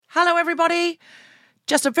Hello, everybody.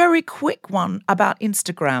 Just a very quick one about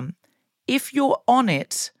Instagram. If you're on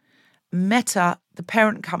it, Meta, the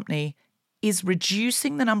parent company, is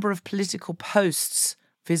reducing the number of political posts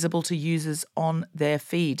visible to users on their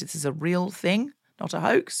feed. This is a real thing, not a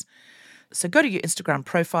hoax. So go to your Instagram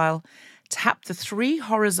profile, tap the 3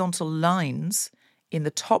 horizontal lines in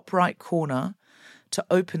the top right corner to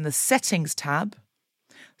open the Settings tab,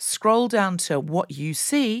 scroll down to What You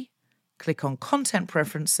See, click on Content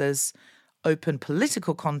Preferences, open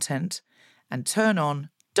Political Content, and turn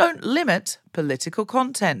on Don't Limit Political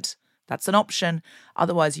Content. That's an option.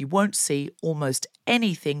 Otherwise, you won't see almost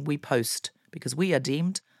anything we post because we are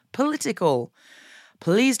deemed political.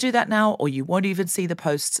 Please do that now, or you won't even see the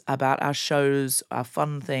posts about our shows, our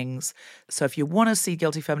fun things. So if you want to see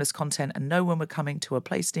Guilty Feminist content and know when we're coming to a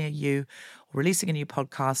place near you or releasing a new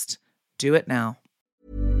podcast, do it now.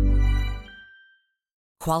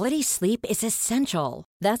 Quality sleep is essential.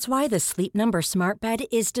 That's why the Sleep Number Smart Bed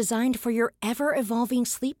is designed for your ever-evolving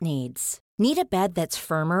sleep needs. Need a bed that's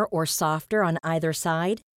firmer or softer on either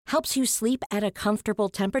side? Helps you sleep at a comfortable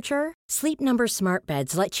temperature? Sleep Number Smart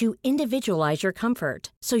Beds let you individualize your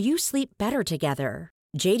comfort, so you sleep better together.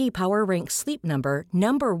 J.D. Power ranks Sleep Number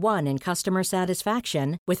number 1 in customer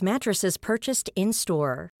satisfaction with mattresses purchased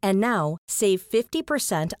in-store. And now, save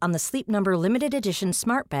 50% on the Sleep Number Limited Edition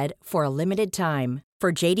Smart Bed for a limited time.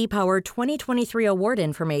 For J.D. Power 2023 award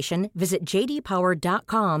information, visit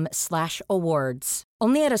jdpower.com/awards.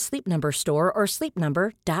 Only at a Sleep Number store or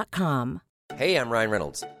sleepnumber.com. Hey, I'm Ryan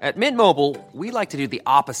Reynolds. At Mint Mobile, we like to do the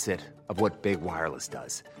opposite of what Big Wireless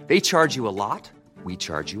does. They charge you a lot, we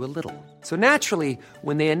charge you a little. So naturally,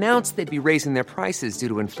 when they announced they'd be raising their prices due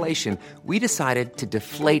to inflation, we decided to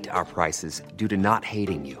deflate our prices due to not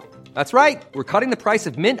hating you. That's right. We're cutting the price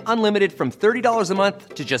of Mint Unlimited from $30 a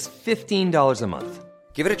month to just $15 a month.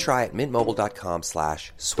 Give it a try at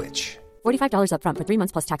mintmobile.com/switch. $45 up front for 3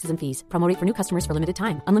 months plus taxes and fees. Promo rate for new customers for limited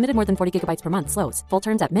time. Unlimited more than 40 gigabytes per month. Slows full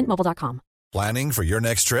terms at mintmobile.com. Planning for your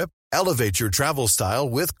next trip? Elevate your travel style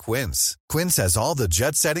with Quince. Quince has all the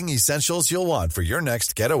jet-setting essentials you'll want for your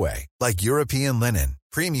next getaway, like European linen,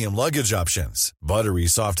 premium luggage options, buttery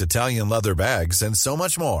soft Italian leather bags, and so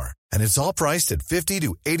much more. And it's all priced at 50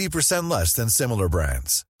 to 80% less than similar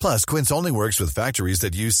brands. Plus, Quince only works with factories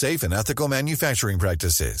that use safe and ethical manufacturing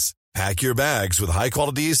practices. Pack your bags with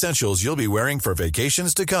high-quality essentials you'll be wearing for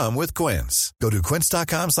vacations to come with Quince. Go to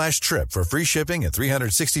quince.com/trip for free shipping and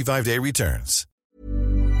 365-day returns.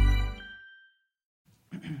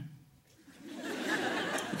 You're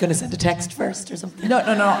going to send a text first or something? No.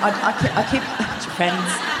 I keep your friends.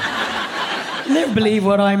 You'll never believe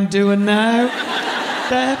what I'm doing now.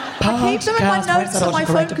 I keep them in my notes on my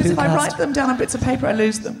phone because if I write them down on bits of paper, I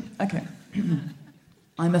lose them. Okay.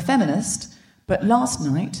 I'm a feminist, but last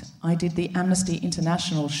night I did the Amnesty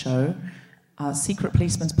International show, Secret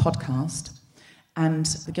Policeman's podcast, and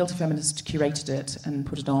the Guilty Feminist curated it and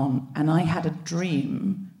put it on. And I had a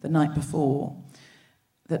dream the night before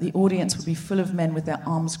that the audience would be full of men with their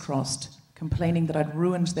arms crossed, complaining that I'd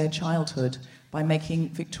ruined their childhood by making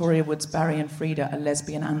Victoria Wood's Barry and Frida a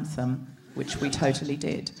lesbian anthem, which we totally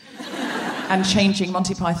did, and changing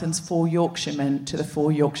Monty Python's 4 Yorkshiremen to the 4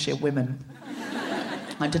 Yorkshire Women.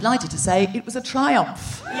 I'm delighted to say it was a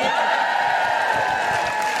triumph.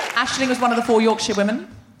 Aisling was one of the 4 Yorkshire Women.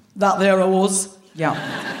 That there I was. Yeah.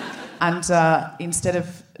 And instead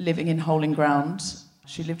of living in Holding Ground,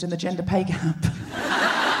 she lived in the gender pay gap.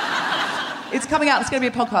 It's coming out. It's going to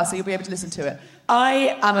be a podcast, so you'll be able to listen to it.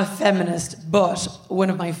 I am a feminist, but one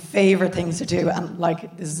of my favourite things to do, and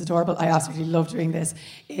like, this is adorable, I absolutely love doing this,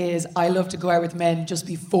 is I love to go out with men just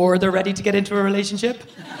before they're ready to get into a relationship.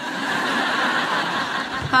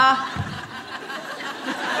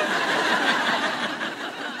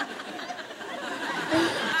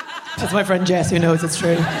 That's my friend Jess, who knows it's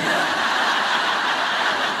true.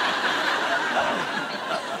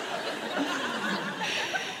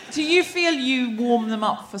 Do you feel you warm them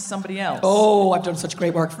up for somebody else? Oh, I've done such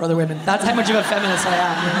great work for other women. That's how much of a feminist I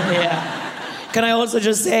am. Yeah. Can I also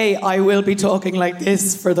just say, I will be talking like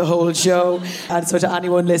this for the whole show. And so to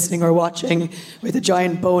anyone listening or watching with a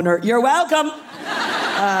giant boner, you're welcome.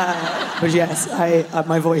 But yes,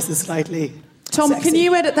 my voice is slightly Tom, sexy. Can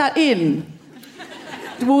you edit that in?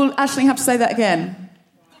 Will Aisling have to say that again?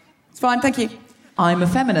 It's fine, thank you. I'm a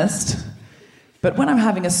feminist, but when I'm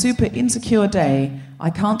having a super insecure day, I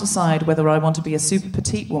can't decide whether I want to be a super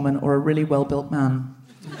petite woman or a really well-built man.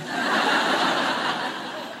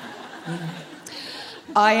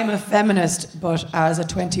 I am a feminist, but as a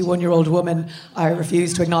 21-year-old woman, I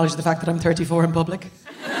refuse to acknowledge the fact that I'm 34 in public.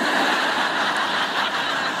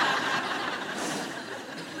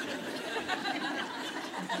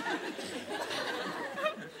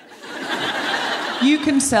 You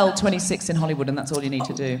can sell 26 in Hollywood, and that's all you need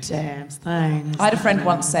to do. Damn, thanks. I had a friend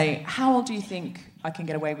once say, how old do you think I can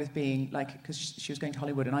get away with being, like, because she was going to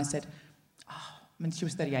Hollywood, and I said, she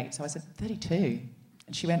was 38, so I said, 32.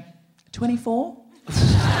 And she went, 24?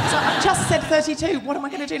 So I just said 32, what am I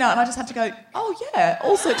going to do now? And I just had to go, oh yeah,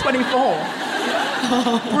 also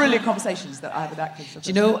 24. Brilliant conversations that I had with actors. Do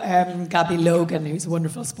you know Gabby Logan, who's a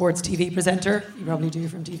wonderful sports TV presenter? You probably do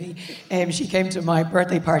from TV. She came to my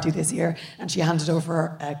birthday party this year and she handed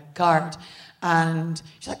over a card. And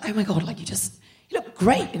she's like, oh my God, like you look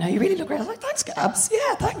great, you really look great. I was like, thanks, Gabs,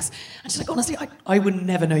 yeah, thanks. And she's like, honestly, I would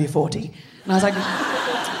never know you're 40. And I was like,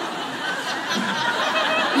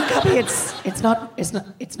 Gabby,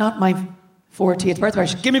 it's not my 40th birthday.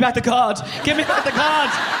 Give me back the card. Give me back the card.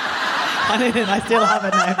 I still have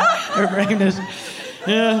it now. They're bringing it.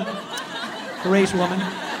 Yeah. Great woman.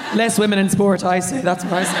 Less women in sport, I say. That's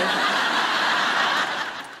what I say.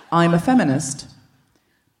 I'm a feminist,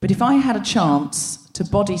 but if I had a chance to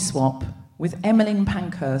body swap with Emmeline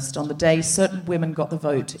Pankhurst on the day certain women got the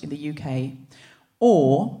vote in the UK,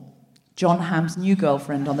 or John Hamm's new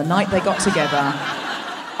girlfriend on the night they got together,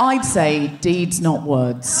 I'd say deeds, not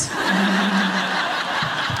words. That's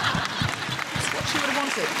what she would have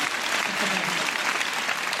wanted.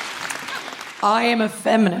 I am a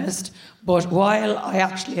feminist, but while I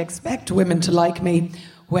actually expect women to like me,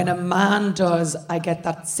 when a man does, I get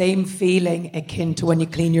that same feeling akin to when you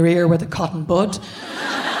clean your ear with a cotton bud,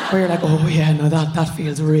 where you're like, oh yeah, no, that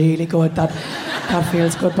feels really good. That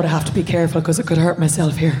feels good, but I have to be careful because I could hurt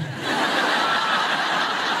myself here.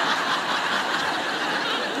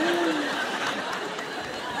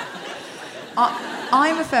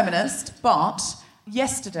 I'm a feminist, but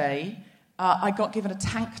yesterday I got given a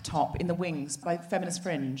tank top in the Wings by Feminist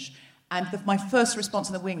Fringe, and my first response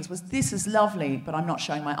in the Wings was, this is lovely, but I'm not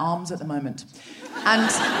showing my arms at the moment. And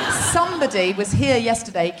somebody was here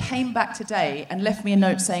yesterday, came back today, and left me a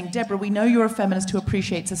note saying, Deborah, we know you're a feminist who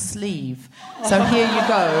appreciates a sleeve, so here you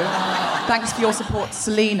go. Thanks for your support,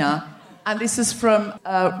 Selena. And this is from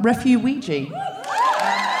Refugee.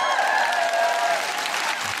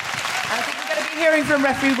 Hearing from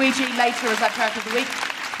Refugee later as our character of the week.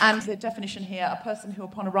 And the definition here, a person who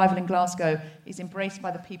upon arrival in Glasgow is embraced by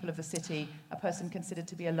the people of the city, a person considered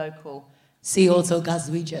to be a local. See also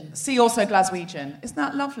Glaswegian. See also Glaswegian. Isn't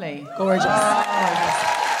that lovely? Gorgeous. Live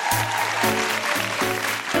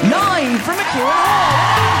from McEwen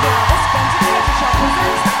Hall, the Sponsored Treasure Shop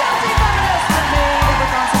presents the Guilty Feminist with me, Deborah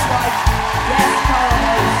Francis White, guest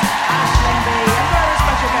co-host Aisling B, and very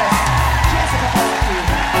special guest Jessica Fostekew,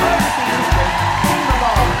 overseas history, and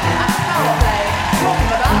PowerPlay, talking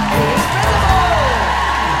about being visible.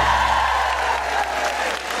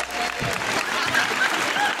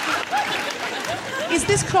 Is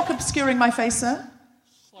this clock obscuring my face, sir?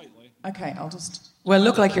 Slightly. Okay, I'll just... Well,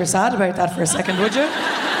 look like you're sad about that for a second, would you?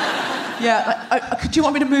 Yeah, do you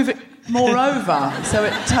want me to move it more over so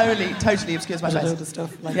it totally obscures my face? A load of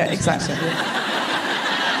stuff like yeah, that. exactly.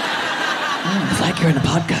 It's like you're in a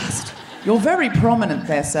podcast. You're very prominent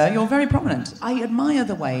there, sir. You're very prominent. I admire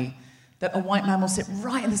the way that a white man will sit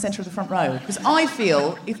right in the centre of the front row. Because I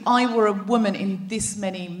feel if I were a woman in this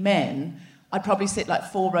many men, I'd probably sit like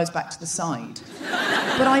 4 rows back to the side.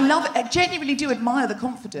 But I love it. I genuinely do admire the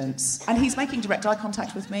confidence. And he's making direct eye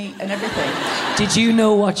contact with me and everything. Did you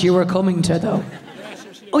know what you were coming to, though? Yes,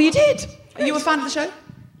 yes, yes. Oh, you did? Are you a fan of the show?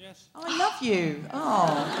 Yes. Oh, I love you.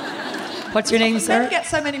 Oh. What's your name, Men sir? get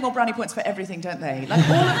so many more brownie points for everything, don't they? Like,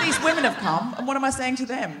 all of these women have come, and what am I saying to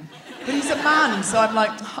them? But he's a man, so I'm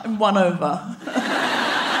like, I'm won over.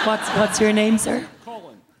 What's your name, sir?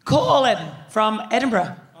 Colin. Colin, from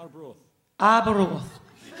Edinburgh. Arbroath.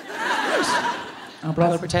 I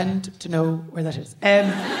will pretend to know where that is.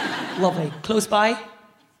 Lovely. Close by?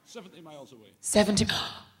 70 miles away. 70.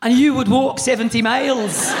 And you would walk 70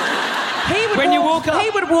 miles? He would When you woke up? He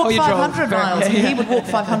would walk Oh, you 500 drove. miles, and Yeah. he would walk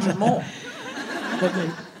 500 more. Lovely.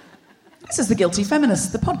 This is The Guilty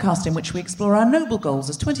Feminist, the podcast in which we explore our noble goals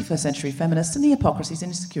as 21st century feminists and the hypocrisies and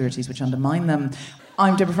insecurities which undermine them.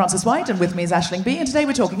 I'm Deborah Francis White, and with me is Aisling B, and today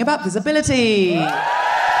we're talking about visibility.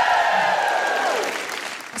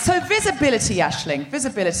 So visibility, Aisling,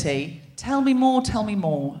 visibility. Tell me more.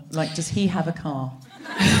 Like, does he have a car?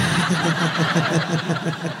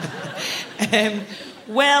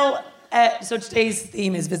 So today's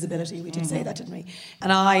theme is visibility. We did say that, didn't we?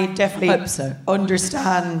 And I definitely Hope so.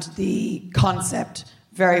 understand the concept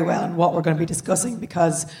very well and what we're going to be discussing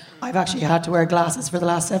because I've actually had to wear glasses for the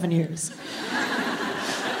last 7 years.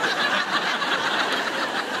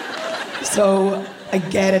 So I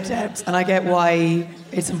get it, Debs, and I get why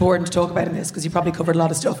it's important to talk about in this because you probably covered a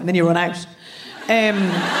lot of stuff and then you run out.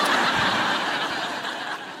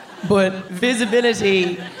 But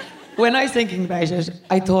visibility, when I was thinking about it,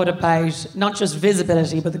 I thought about not just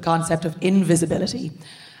visibility, but the concept of invisibility.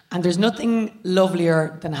 And there's nothing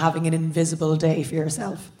lovelier than having an invisible day for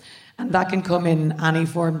yourself. And that can come in any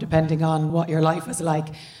form depending on what your life is like.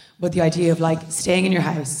 But the idea of like staying in your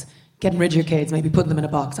house, getting rid of your kids, maybe putting them in a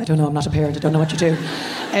box. I don't know, I'm not a parent, I don't know what you do.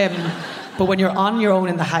 But when you're on your own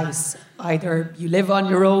in the house, either you live on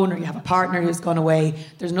your own or you have a partner who's gone away,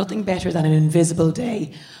 there's nothing better than an invisible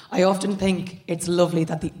day. I often think it's lovely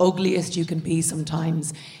that the ugliest you can be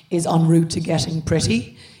sometimes is en route to getting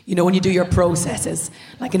pretty. You know, when you do your processes,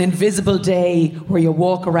 like an invisible day where you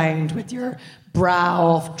walk around with your bra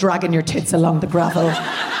off, dragging your tits along the gravel.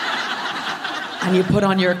 And you put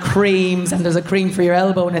on your creams, and there's a cream for your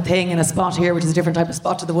elbow and a thing and a spot here, which is a different type of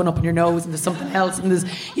spot to the one up in your nose, and there's something else, and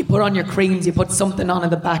you put on your creams, you put something on in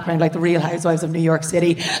the background, like the Real Housewives of New York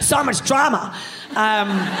City. So much drama!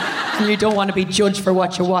 And you don't want to be judged for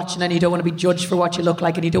what you're watching, and you don't want to be judged for what you look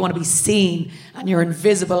like, and you don't want to be seen, and you're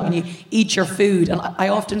invisible, and you eat your food. And I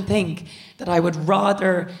often think that I would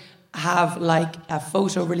rather have like a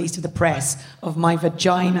photo released to the press of my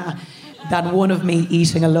vagina than one of me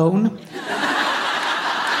eating alone.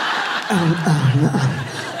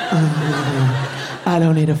 I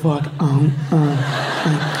don't need a fork.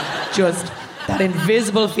 Just that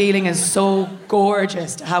invisible feeling is so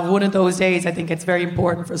gorgeous. To have one of those days, I think it's very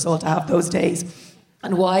important for us all to have those days.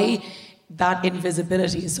 And why that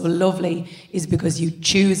invisibility is so lovely is because you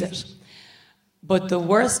choose it. But the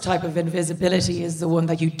worst type of invisibility is the one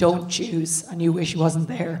that you don't choose and you wish wasn't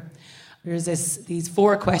there. There's these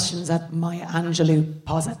 4 questions that Maya Angelou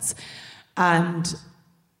posits. And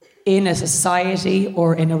in a society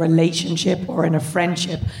or in a relationship or in a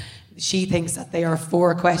friendship, she thinks that they are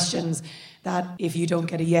 4 questions that if you don't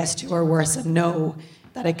get a yes to or worse a no,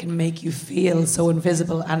 that it can make you feel so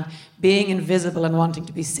invisible. And being invisible and wanting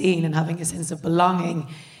to be seen and having a sense of belonging,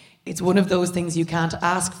 it's one of those things you can't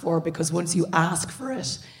ask for, because once you ask for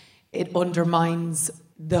it, it undermines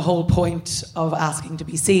the whole point of asking to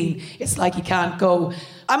be seen. It's like you can't go,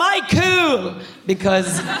 am I cool?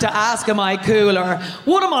 Because to ask, am I cool? Or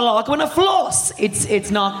what am I like when I floss?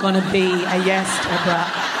 It's not going to be a yes to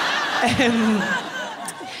that.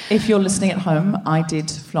 If you're listening at home, I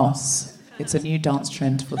did floss. It's a new dance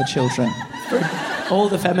trend for the children. All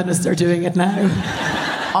the feminists are doing it now.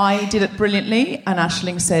 I did it brilliantly, and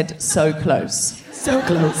Aisling said, so close. So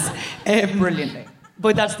close. Brilliantly.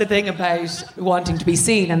 But that's the thing about wanting to be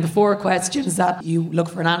seen. And the 4 questions that you look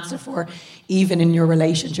for an answer for, even in your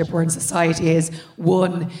relationship or in society, is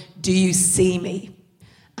 1, do you see me?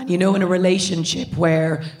 And you know, in a relationship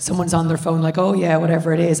where someone's on their phone like, oh yeah,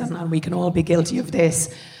 whatever it is, and we can all be guilty of this.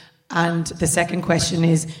 And the second question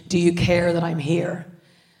is, do you care that I'm here?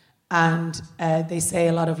 And they say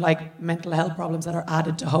a lot of like mental health problems that are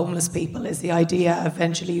added to homeless people is the idea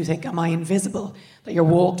eventually you think, am I invisible? That you're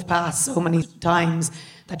walked past so many times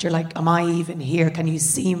that you're like, am I even here? Can you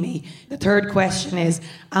see me? The third question is,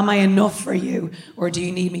 am I enough for you? Or do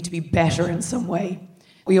you need me to be better in some way?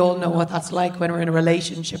 We all know what that's like when we're in a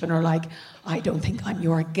relationship and we're like, I don't think I'm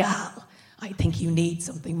your gal. I think you need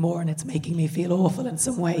something more and it's making me feel awful in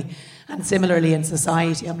some way. And similarly in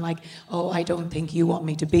society, I'm like, oh, I don't think you want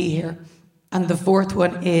me to be here. And the fourth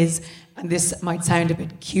one is, and this might sound a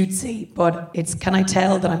bit cutesy, but it's, can I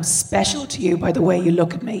tell that I'm special to you by the way you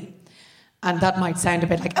look at me? And that might sound a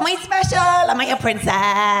bit like, am I special? Am I a princess?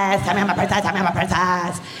 Am I a princess? Am I a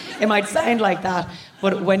princess? It might sound like that.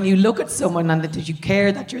 But when you look at someone and that you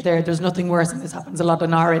care that you're there, there's nothing worse, and this happens a lot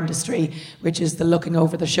in our industry, which is the looking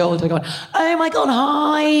over the shoulder going, oh my God,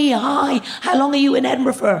 hi, how long are you in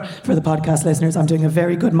Edinburgh for? For the podcast listeners, I'm doing a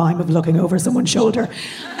very good mime of looking over someone's shoulder.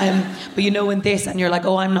 But you know, in this, and you're like,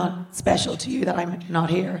 oh, I'm not special to you that I'm not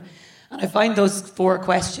here. And I find those 4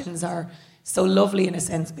 questions are so lovely in a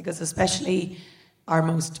sense, because especially our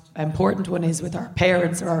most important one is with our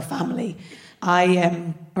parents or our family.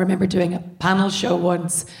 I remember doing a panel show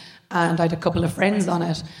once, and I had a couple of friends on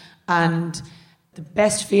it, and the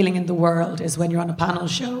best feeling in the world is when you're on a panel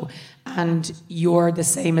show and you're the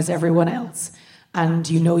same as everyone else, and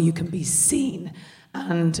you know you can be seen,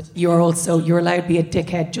 and you're allowed to be a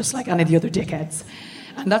dickhead just like any of the other dickheads.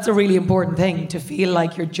 And that's a really important thing, to feel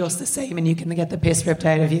like you're just the same and you can get the piss ripped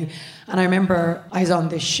out of you. And I remember I was on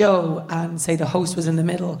this show and say the host was in the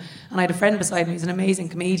middle, and I had a friend beside me who's an amazing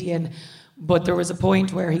comedian, but there was a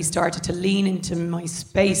point where he started to lean into my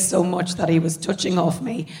space so much that he was touching off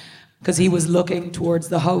me because he was looking towards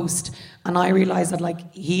the host. And I realised that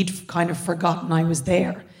like he'd kind of forgotten I was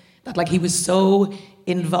there. That like he was so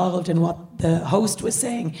involved in what the host was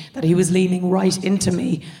saying that he was leaning right into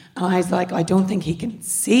me. And I was like, I don't think he can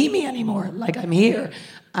see me anymore. Like, I'm here.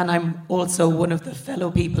 And I'm also one of the fellow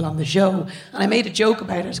people on the show. And I made a joke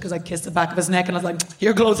about it because I kissed the back of his neck and I was like,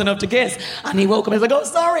 you're close enough to kiss. And he woke up and I was like, oh,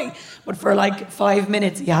 sorry. But for like 5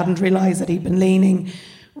 minutes, he hadn't realised that he'd been leaning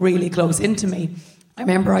really close into me. I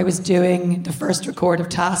remember I was doing the first record of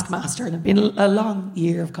Taskmaster, and it'd been a long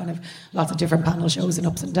year of kind of lots of different panel shows and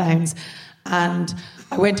ups and downs. And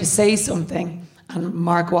I went to say something, and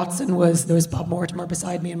Mark Watson there was Bob Mortimer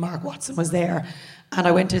beside me, and Mark Watson was there. And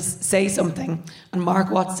I went to say something, and Mark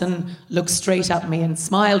Watson looked straight at me and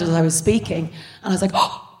smiled as I was speaking. And I was like,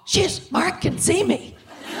 oh, shit, Mark can see me.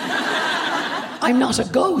 I'm not a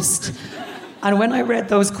ghost. And when I read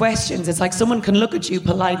those questions, it's like someone can look at you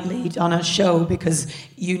politely on a show because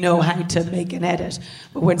you know how to make an edit.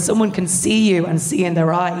 But when someone can see you and see in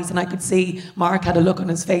their eyes, and I could see Mark had a look on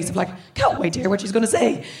his face of like, can't wait to hear what she's going to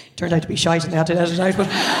say. It turned out to be shite and they had to edit it out, but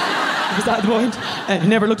was that the point? He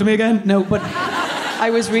never looked at me again? No, but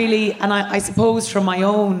I was really, and I suppose from my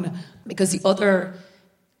own, because the other,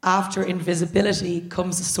 after invisibility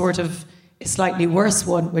comes a sort of a slightly worse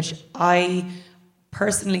one, which I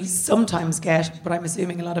personally sometimes get, but I'm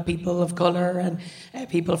assuming a lot of people of colour and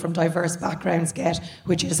people from diverse backgrounds get,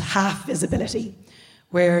 which is half visibility,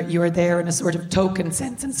 where you're there in a sort of token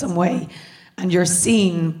sense in some way, and you're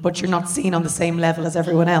seen, but you're not seen on the same level as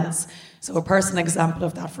everyone else. So a personal example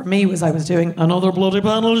of that for me was I was doing another bloody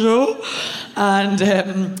panel show, and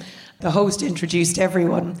the host introduced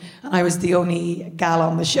everyone, and I was the only gal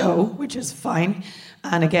on the show, which is fine.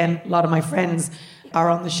 And again, a lot of my friends are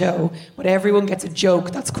on the show, but everyone gets a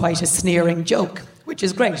joke that's quite a sneering joke, which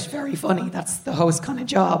is great, very funny. That's the host kind of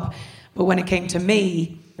job. But when it came to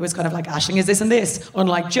me, it was kind of like, Aisling is this and this,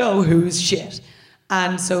 unlike Joe, who's shit.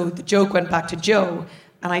 And so the joke went back to Joe,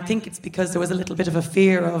 and I think it's because there was a little bit of a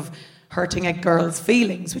fear of hurting a girl's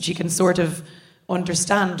feelings, which you can sort of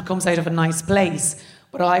understand comes out of a nice place.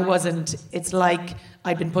 But I wasn't. It's like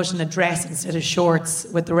I'd been pushing a dress instead of shorts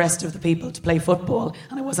with the rest of the people to play football,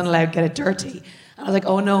 and I wasn't allowed to get it dirty. And I was like,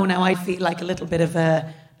 oh no, now I feel like a little bit of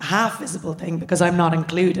a half-visible thing because I'm not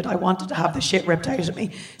included. I wanted to have the shit ripped out of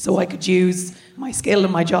me so I could use my skill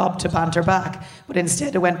and my job to banter back. But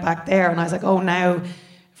instead I went back there and I was like, oh, now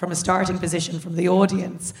from a starting position from the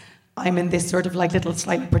audience, I'm in this sort of like little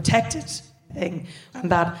slightly protected thing.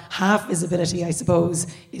 And that half visibility, I suppose,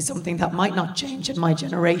 is something that might not change in my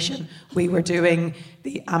generation. We were doing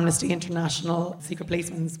the Amnesty International Secret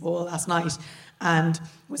Policeman's Ball last night, and it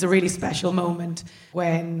was a really special moment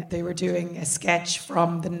when they were doing a sketch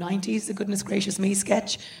from the 90s, the Goodness Gracious Me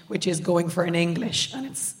sketch, which is Going for an English, and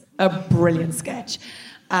it's a brilliant sketch.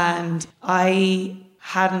 And I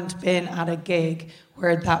hadn't been at a gig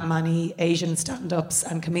where that many Asian stand-ups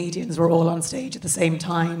and comedians were all on stage at the same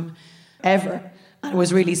time ever. And it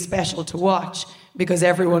was really special to watch because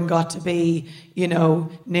everyone got to be, you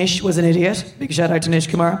know, Nish was an idiot. Big shout out to Nish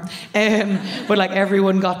Kemah. But like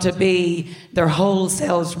everyone got to be their whole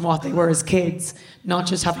selves from what they were as kids, not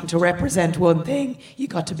just having to represent one thing. You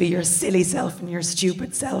got to be your silly self and your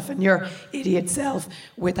stupid self and your idiot self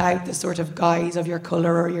without the sort of guise of your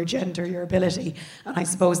colour or your gender, your ability. And I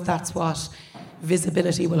suppose that's what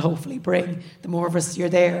visibility will hopefully bring. The more of us you're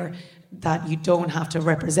there, that you don't have to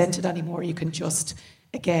represent it anymore. You can just,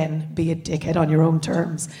 again, be a dickhead on your own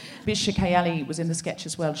terms. Bisha Kayali was in the sketch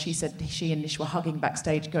as well. She said she and Nish were hugging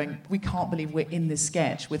backstage going, we can't believe we're in this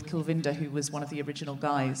sketch with Kulvinder, who was one of the original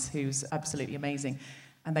guys, who's absolutely amazing.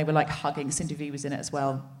 And they were like hugging. Cindy V was in it as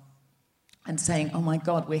well. And saying, oh my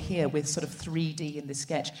God, we're here with sort of 3D in this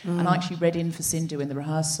sketch. And I actually read in for Sindhu in the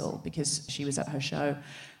rehearsal because she was at her show.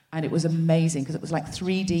 And it was amazing because it was like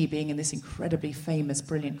 3D being in this incredibly famous,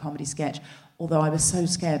 brilliant comedy sketch. Although I was so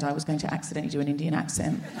scared I was going to accidentally do an Indian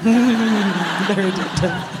accent. Very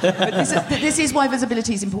addictive. But this is why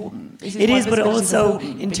visibility is important. It is, but also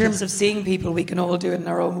in terms of seeing people, we can all do it in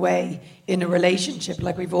our own way. In a relationship,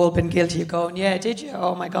 like we've all been guilty of going, yeah, did you?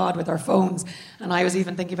 Oh my God, with our phones. And I was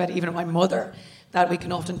even thinking about it, even with my mother, that we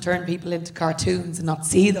can often turn people into cartoons and not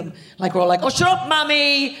see them. Like we're all like, oh, shut up,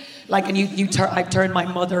 mommy! Like, and I've turned my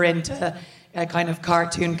mother into a kind of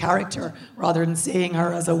cartoon character rather than seeing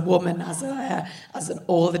her as a woman, as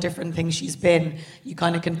all the different things she's been. You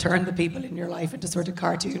kind of can turn the people in your life into sort of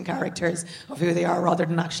cartoon characters of who they are rather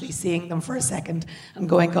than actually seeing them for a second and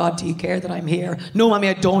going, God, do you care that I'm here? No, mommy,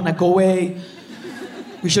 I don't. I go away.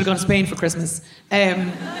 We should have gone to Spain for Christmas.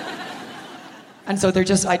 And so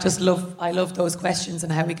I love those questions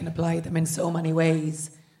and how we can apply them in so many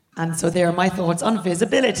ways. And so there are my thoughts on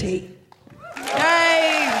visibility.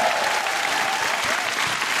 Yay!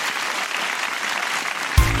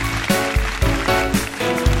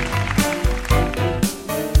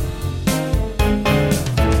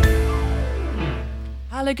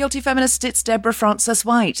 Hello, Guilty Feminists. It's Deborah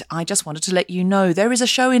Frances-White. I just wanted to let you know there is a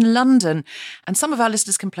show in London, and some of our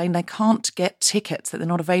listeners complain they can't get tickets, that they're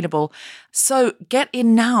not available. So get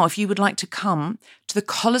in now if you would like to come to the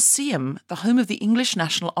Coliseum, the home of the English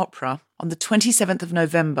National Opera, on the 27th of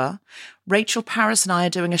November. Rachel Paris and I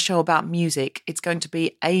are doing a show about music. It's going to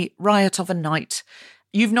be a riot of a night.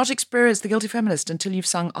 You've not experienced The Guilty Feminist until you've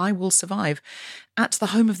sung I Will Survive at the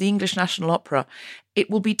home of the English National Opera. It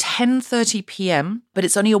will be 10:30 p.m, but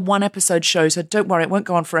it's only a one-episode show, so don't worry, it won't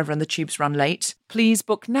go on forever and the tubes run late. Please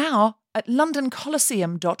book now at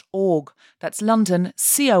londoncoliseum.org. That's London,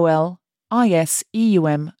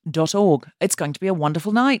 COLISEUM.org. It's going to be a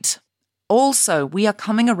wonderful night. Also, we are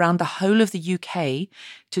coming around the whole of the UK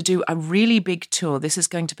to do a really big tour. This is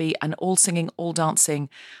going to be an all-singing, all-dancing,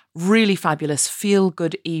 really fabulous,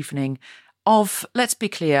 feel-good evening of, let's be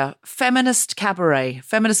clear, feminist cabaret,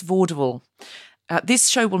 feminist vaudeville. This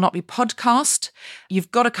show will not be podcast.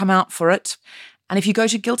 You've got to come out for it. And if you go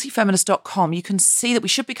to guiltyfeminist.com, you can see that we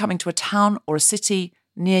should be coming to a town or a city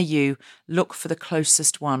near you. Look for the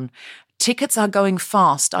closest one. Tickets are going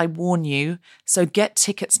fast, I warn you. So get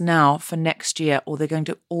tickets now for next year or they're going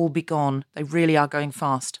to all be gone. They really are going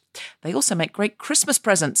fast. They also make great Christmas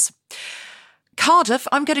presents. Cardiff,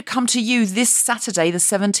 I'm going to come to you this Saturday, the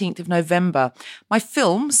 17th of November. My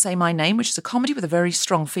film, Say My Name, which is a comedy with a very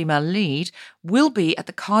strong female lead, will be at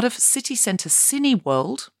the Cardiff City Centre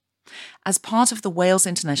Cineworld as part of the Wales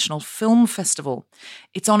International Film Festival.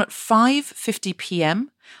 It's on at 5:50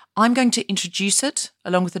 p.m. I'm going to introduce it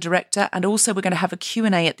along with the director, and also we're going to have a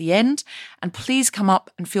Q&A at the end. And please come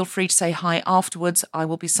up and feel free to say hi afterwards. I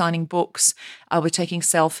will be signing books. I'll be taking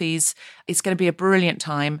selfies. It's going to be a brilliant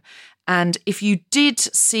time. And if you did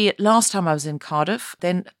see it last time I was in Cardiff,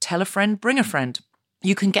 then tell a friend, bring a friend.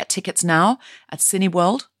 You can get tickets now at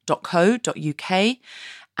cineworld.co.uk.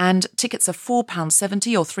 And tickets are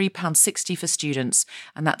 £4.70 or £3.60 for students.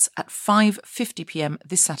 And that's at 5:50 p.m.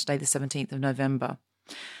 this Saturday, the 17th of November.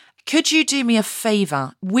 Could you do me a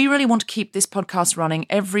favour? We really want to keep this podcast running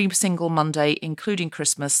every single Monday, including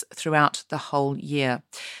Christmas, throughout the whole year.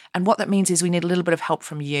 And what that means is we need a little bit of help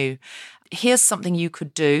from you. Here's something you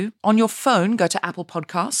could do. On your phone, go to Apple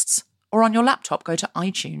Podcasts, or on your laptop, go to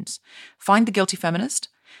iTunes. Find The Guilty Feminist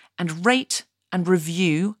and rate and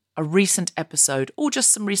review a recent episode, or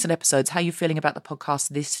just some recent episodes. How are you feeling about the podcast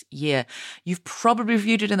this year? You've probably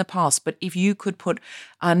reviewed it in the past, but if you could put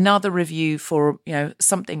another review for,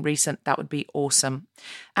 something recent, that would be awesome.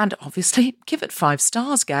 And obviously, give it 5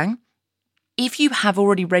 stars, gang. If you have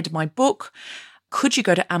already read my book, could you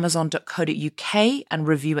go to amazon.co.uk and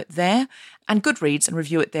review it there, and Goodreads and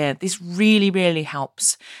review it there? This really, really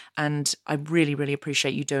helps, and I really, really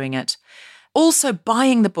appreciate you doing it. Also,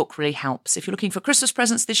 buying the book really helps. If you're looking for Christmas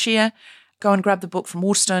presents this year, go and grab the book from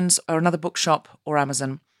Waterstones or another bookshop or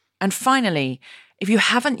Amazon. And finally, if you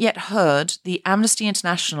haven't yet heard the Amnesty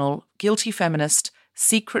International Guilty Feminist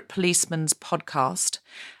Secret Policeman's podcast,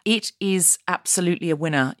 it is absolutely a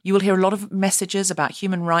winner. You will hear a lot of messages about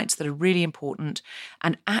human rights that are really important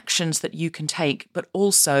and actions that you can take, but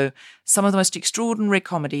also some of the most extraordinary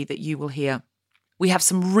comedy that you will hear. We have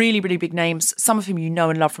some really, really big names, some of whom you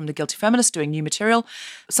know and love from The Guilty Feminist doing new material.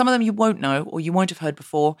 Some of them you won't know or you won't have heard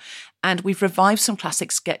before. And we've revived some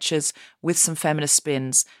classic sketches with some feminist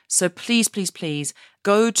spins. So please, please, please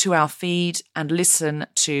go to our feed and listen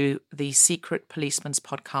to the Secret Policeman's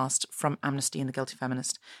podcast from Amnesty and The Guilty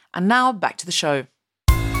Feminist. And now back to the show.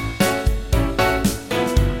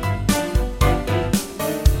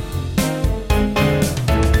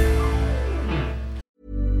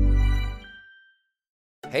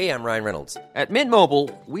 Hey, I'm Ryan Reynolds. At Mint Mobile,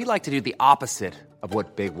 we like to do the opposite of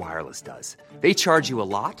what Big Wireless does. They charge you a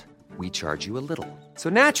lot, we charge you a little. So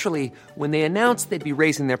naturally, when they announced they'd be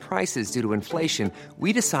raising their prices due to inflation,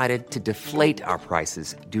 we decided to deflate our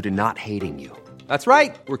prices due to not hating you. That's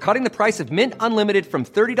right. We're cutting the price of Mint Unlimited from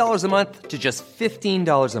 $30 a month to just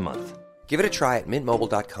 $15 a month. Give it a try at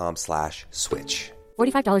mintmobile.com/switch.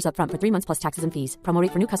 $45 up front for 3 months plus taxes and fees. Promo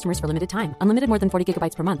rate for new customers for limited time. Unlimited more than 40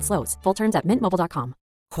 gigabytes per month slows. Full terms at mintmobile.com.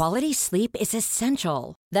 Quality sleep is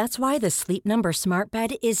essential. That's why the Sleep Number Smart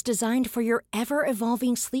Bed is designed for your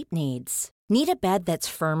ever-evolving sleep needs. Need a bed that's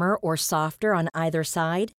firmer or softer on either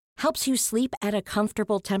side? Helps you sleep at a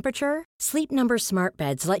comfortable temperature? Sleep Number Smart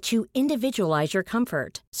Beds let you individualize your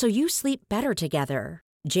comfort, so you sleep better together.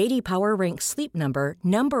 J.D. Power ranks Sleep Number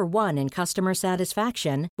number 1 in customer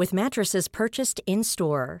satisfaction with mattresses purchased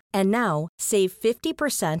in-store. And now, save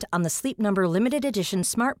 50% on the Sleep Number Limited Edition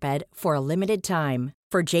Smart Bed for a limited time.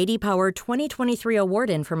 For J.D. Power 2023 award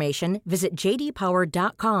information, visit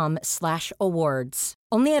jdpower.com/awards.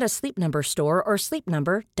 Only at a Sleep Number store or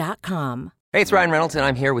sleepnumber.com. Hey, it's Ryan Reynolds, and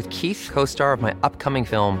I'm here with Keith, co-star of my upcoming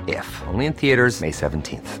film, If, only in theaters May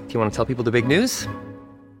 17th. Do you want to tell people the big news?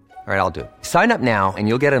 All right, I'll do it. Sign up now and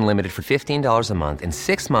you'll get unlimited for $15 a month and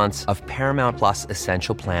 6 months of Paramount Plus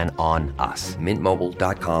Essential Plan on us.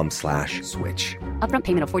 MintMobile.com/switch. Upfront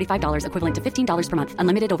payment of $45 equivalent to $15 per month.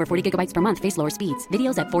 Unlimited over 40 gigabytes per month. Face lower speeds.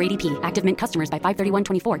 Videos at 480p. Active Mint customers by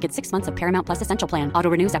 531.24 get 6 months of Paramount Plus Essential Plan.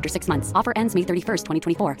 Auto renews after 6 months. Offer ends May 31st,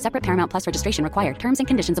 2024. Separate Paramount Plus registration required. Terms and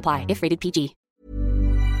conditions apply if rated PG.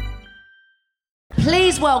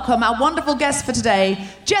 Please welcome our wonderful guests for today,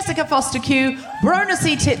 Jessica Fostekew, Brona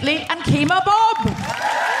Titley, and Kemah Bob.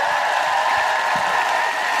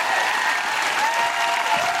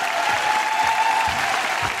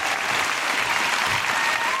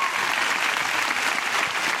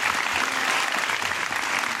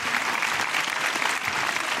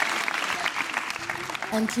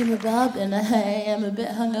 I'm Kemah Bob, and I am a bit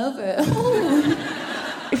hungover.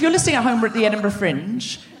 If you're listening at home, we're at the Edinburgh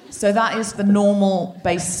Fringe. So that is the normal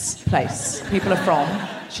base place people are from.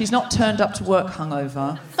 She's not turned up to work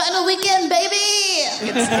hungover. Final weekend, baby!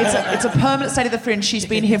 It's a permanent state of the Fringe. She's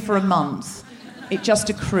been here for a month. It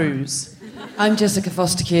just accrues. I'm Jessica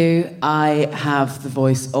Fostekew. I have the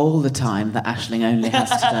voice all the time that Aisling only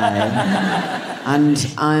has today.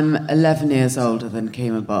 And I'm 11 years older than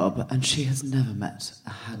Kemah Bob, and she has never met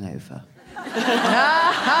a hangover.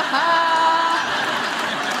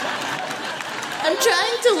 I'm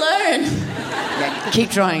trying to learn. Yeah, keep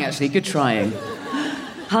trying, actually. Good trying.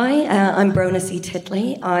 Hi, I'm Brona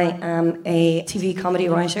Titley. I am a TV comedy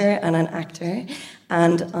writer and an actor,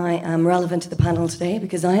 and I am relevant to the panel today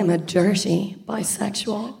because I am a dirty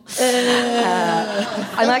bisexual.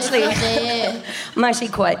 I'm actually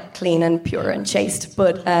quite clean and pure and chaste,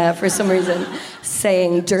 but for some reason,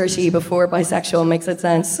 saying dirty before bisexual makes it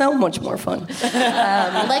sound so much more fun.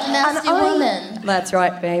 Like nasty woman. That's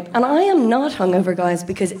right, babe. And I am not hungover, guys,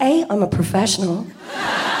 because A, I'm a professional.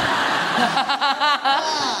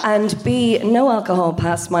 And B, no alcohol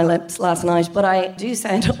passed my lips last night, but I do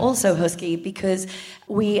sound also husky because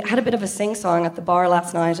we had a bit of a sing-song at the bar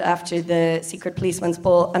last night after the Secret Policeman's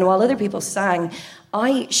Ball, and while other people sang,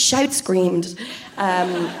 I shout-screamed,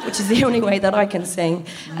 which is the only way that I can sing.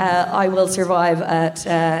 I will survive at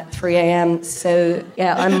 3 a.m. So,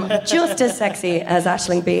 yeah, I'm just as sexy as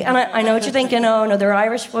Aisling B. And I know what you're thinking, oh, another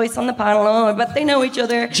Irish voice on the panel, oh, but they know each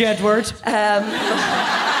other. Jedward.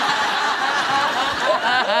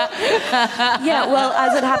 Yeah, well,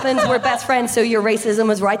 as it happens, we're best friends, so your racism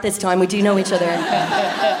was right this time. We do know each other.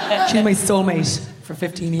 She's my soulmate for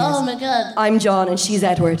 15 years. Oh my God. I'm John and she's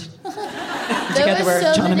Edward. There were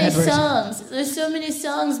so many songs. There's so many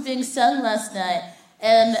songs being sung last night.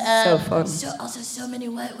 And so fun. Also so many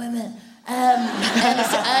white women. And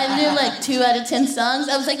so I knew like 2 out of 10 songs.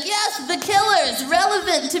 I was like, yes, The Killers,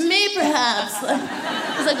 relevant to me perhaps. I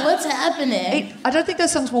was like, what's happening? I don't think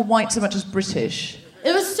those songs were white so much as British.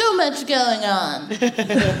 There was so much going on.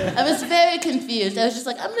 I was very confused. I was just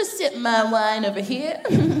like, I'm going to sip my wine over here.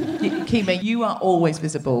 Kemah, you are always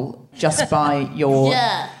visible just by your...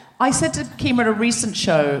 Yeah. I said to Kemah at a recent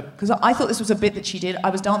show, because I thought this was a bit that she did, I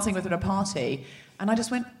was dancing with her at a party, and I just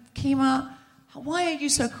went, Kemah, why are you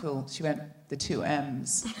so cool? She went, the 2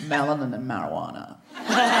 M's, melanin and marijuana.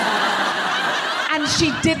 And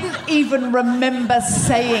she didn't even remember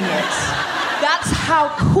saying it. That's how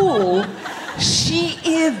cool she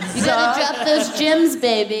is. You gotta drop those gems,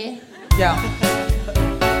 baby. Yeah.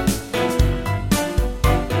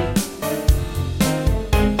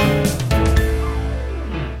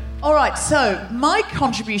 All right, so my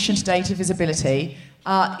contribution today to visibility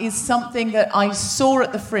is something that I saw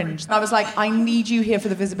at the Fringe. I was like, I need you here for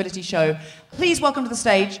the visibility show. Please welcome to the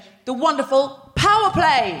stage the wonderful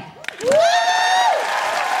PowerPlay. Woo!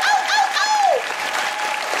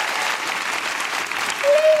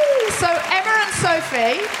 So Emma and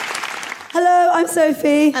Sophie. Hello, I'm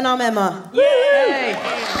Sophie. And I'm Emma. Yay!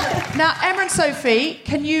 Now, Emma and Sophie,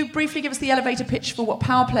 can you briefly give us the elevator pitch for what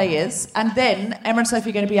PowerPlay is? And then Emma and Sophie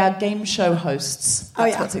are going to be our game show hosts.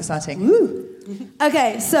 That's what's exciting. Woo.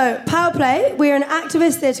 Okay, so PowerPlay, we're an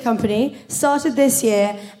activist theatre company, started this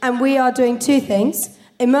year, and we are doing 2 things.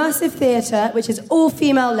 Immersive theatre, which is all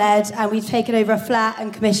female-led, and we've taken over a flat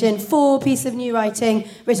and commissioned 4 pieces of new writing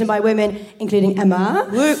written by women, including Emma.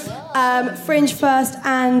 Fringe First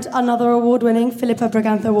and another award-winning, Philippa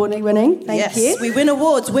Bragantha award-winning. Thank you. We win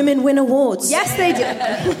awards. Women win awards. Yes, they do.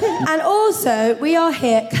 And also, we are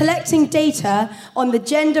here collecting data on the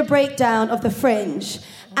gender breakdown of the Fringe.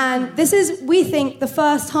 And this is, we think, the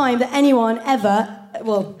first time that anyone ever...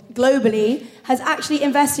 Well, globally has actually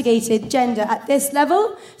investigated gender at this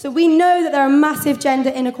level. So we know that there are massive gender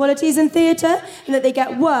inequalities in theatre and that they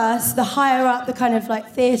get worse the higher up the kind of like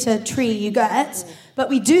theatre tree you get. But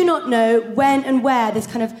we do not know when and where this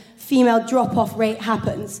kind of female drop-off rate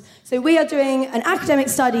happens. So we are doing an academic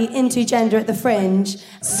study into gender at the Fringe.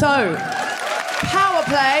 So,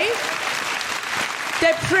 PowerPlay,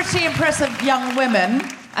 they're pretty impressive young women.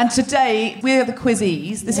 And today, we're the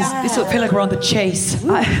quizzies. This will feel like we're on The Chase.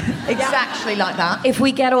 Exactly like that. If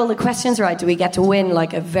we get all the questions right, do we get to win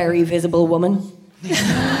like a very visible woman?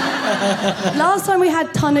 Last time we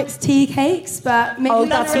had tonics tea cakes, but maybe... Oh,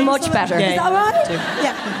 that's much better. Is that right?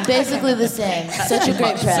 Yeah. Basically the same. Such a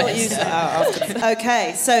great practice.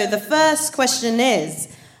 Okay, so the first question is,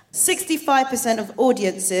 65% of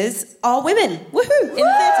audiences are women. Woohoo! In theatre.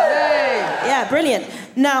 Yeah, brilliant.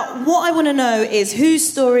 Now, what I want to know is whose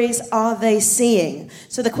stories are they seeing?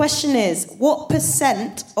 So the question is, what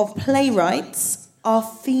percent of playwrights are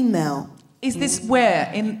female? Is this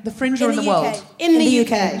where? In the Fringe or in the UK. world? In the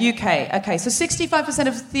UK. UK, okay. So 65%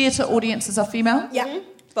 of theatre audiences are female? Yeah.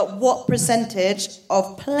 But what percentage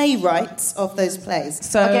of playwrights of those plays?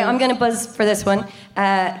 So, okay, I'm going to buzz for this one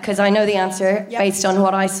because I know the answer based on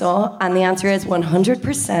what I saw, and the answer is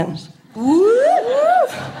 100%.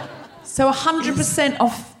 So 100%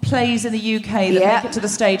 of plays in the UK that make it to the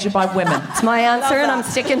stage are by women. It's my answer, and I'm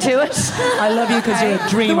sticking to it. I love you because you're a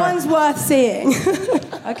dreamer. The one's worth seeing.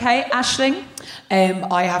 Okay, Aisling?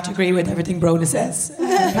 I have to agree with everything Brona says.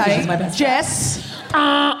 Okay. She's my best Jess?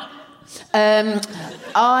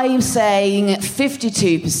 I'm saying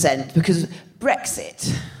 52% because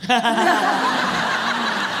Brexit.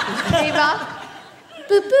 Kemah?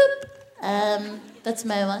 Boop, boop. That's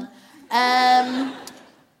my one.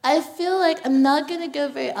 I feel like I'm not going to go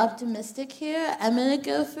very optimistic here. I'm going to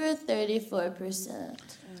go for 34%.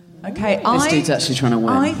 Okay, This dude's actually trying to win.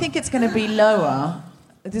 I think it's going to be lower.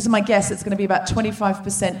 This is my guess. It's going to be about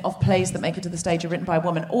 25% of plays that make it to the stage are written by a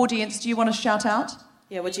woman. Audience, do you want to shout out?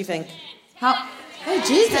 Yeah, what do you think? How? Oh,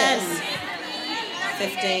 Jesus.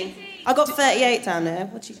 15. I got 38 down there.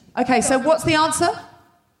 What do you... Okay, so what's the answer?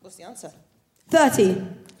 What's the answer? 30.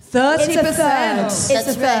 30%. It's a third.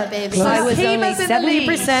 That's right, baby. I was only Kemah's in the lead.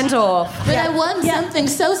 70% off. But I won something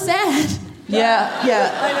so sad. Yeah.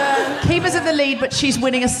 I know. Kemah's in the lead, but she's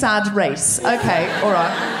winning a sad race. Okay, all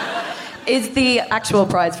right. Is the actual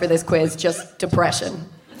prize for this quiz just depression?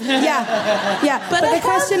 Yeah. But the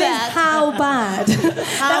question is how bad?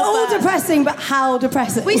 They're all depressing, but how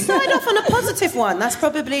depressing? We started off on a positive one. That's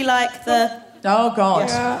probably like the... Oh, God.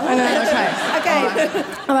 Yeah, I know. Okay.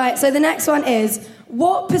 All right, so the next one is,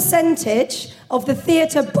 what percentage of the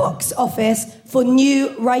theatre box office for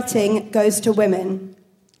new writing goes to women?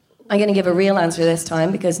 I'm going to give a real answer this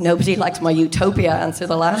time because nobody liked my utopia answer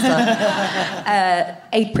the last time.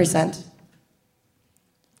 8%.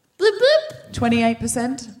 Bloop, bloop.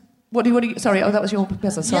 28%? What do you... Sorry, that was your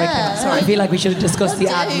buzzer. Sorry, Yeah. Kemah. Sorry. I feel like we should have discussed the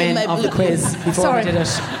Don't tell you admin my of the blue. quiz before we did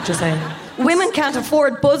it. Just saying. Women can't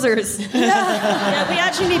afford buzzers. Yeah, we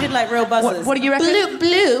actually needed like real buzzers. What do you reckon? Bloop,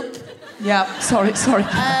 bloop. Yeah, sorry.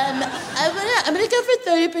 I'm gonna go for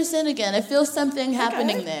 30% again. I feel something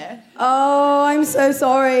happening there. Oh, I'm so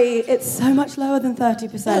sorry. It's so much lower than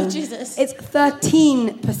 30%. Oh, Jesus. It's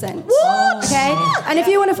 13%. What? Okay? And if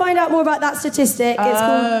you want to find out more about that statistic, it's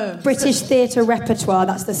called British Theatre Repertoire.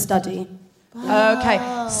 That's the study. Okay,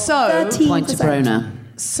 so... 13%. Point to Brona.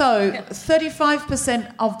 So,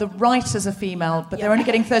 35% of the writers are female, but they're only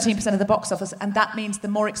getting 13% of the box office, and that means the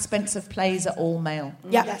more expensive plays are all male.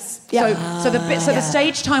 Yeah. Yes. Yeah. So the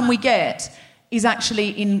stage time we get is actually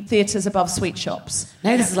in theatres above sweet shops.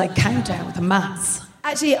 Now this is like countdown with the maths.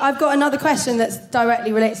 Actually, I've got another question that's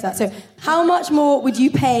directly related to that. So, how much more would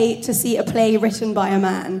you pay to see a play written by a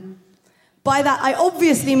man? By that, I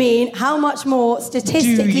obviously mean how much more,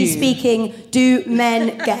 statistically speaking, do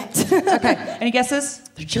men get? Okay, any guesses?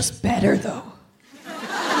 They're just better though.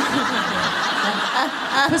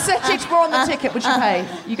 Percentage more on the ticket would you pay?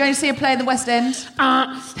 You going to see a play in the West End?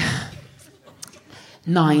 9.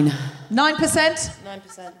 9%?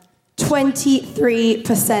 9%.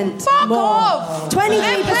 23% Fuck more. off! 23%.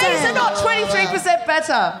 Their plays are not 23%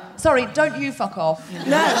 better. Sorry, don't you fuck off. No,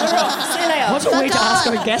 we're off. See you later. What a way to ask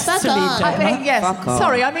our guests to leave I them. mean, yes.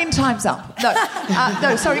 Sorry, I mean time's up. No,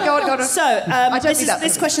 no. Sorry, go on. So, I don't do that.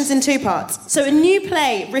 this question's in two parts. So, a new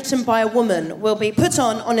play written by a woman will be put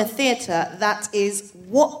on a theatre that is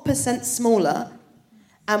what percent smaller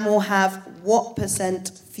and will have what percent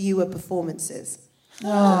fewer performances?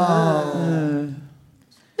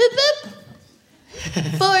 Boop, boop.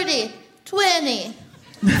 40, 20.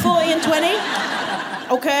 40 and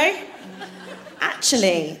 20? Okay.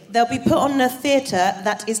 Actually, they'll be put on a theatre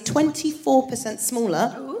that is 24%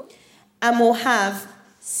 smaller and will have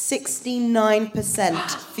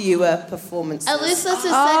 69% fewer performances. At least that's a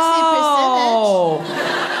sexy percentage.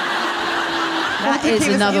 That is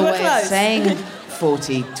another way close. of saying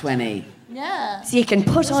 40-20. Yeah. So you can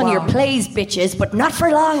put on your plays, bitches, but not for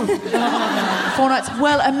long. 4 nights.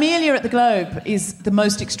 Well, Amelia at the Globe is the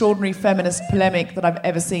most extraordinary feminist polemic that I've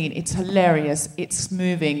ever seen. It's hilarious. It's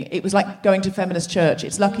moving. It was like going to feminist church.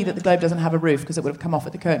 It's lucky that the Globe doesn't have a roof because it would have come off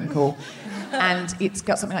at the curtain call. And it's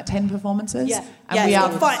got something like 10 performances. Yeah. And we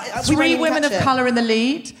have We 3 won't women of catch it. colour in the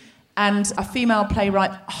lead and a female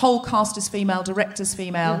playwright. Whole cast is female, director's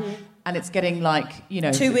female. And it's getting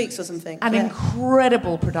 2 weeks or something. An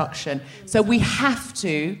incredible production. So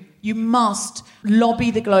you must lobby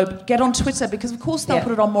the Globe, get on Twitter, because of course they'll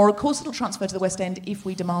put it on more. Of course it'll transfer to the West End if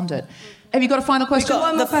we demand it. Have you got a final question?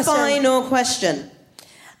 We've got the final question.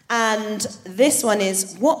 And this one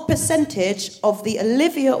is, what percentage of the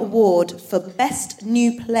Olivia Award for Best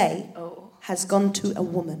New Play has gone to a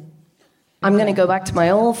woman? I'm going to go back to my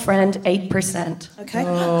old friend, 8%. Okay.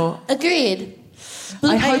 Agreed.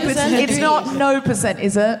 I hope it's not no percent,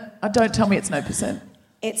 is it? Don't tell me it's no percent.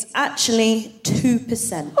 It's actually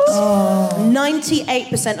 2%.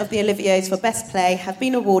 98% of the Oliviers for Best Play have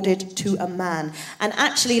been awarded to a man. And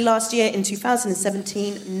actually, last year, in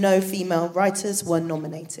 2017, no female writers were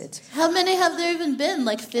nominated. How many have there even been?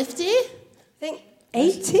 Like 50? I think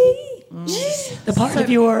 80? The part of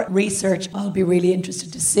your research I'll be really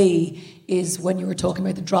interested to see is when you were talking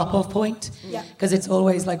about the drop-off point. Because it's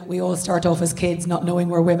always like we all start off as kids not knowing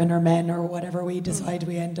we're women or men or whatever we decide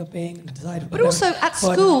we end up being. But also at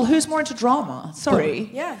school, who's more into drama? Sorry.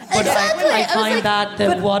 But I find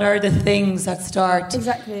that what are the things that start...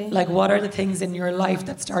 Exactly. Like, what are the things in your life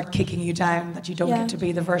that start kicking you down, that you don't get to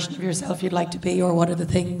be the version of yourself you'd like to be, or what are the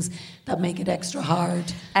things that make it extra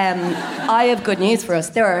hard? I have good news for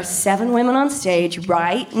us. There are 7 women on stage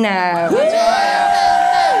right now.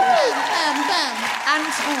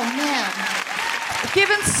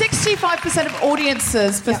 Given 65% of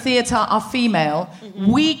audiences for theatre are female,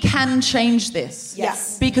 we can change this.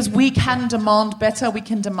 Yes. Because we can demand better, we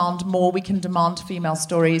can demand more, we can demand female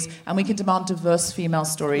stories, and we can demand diverse female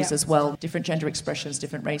stories as well. Different gender expressions,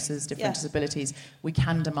 different races, different disabilities. We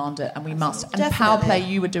can demand it, and we must. And PowerPlay,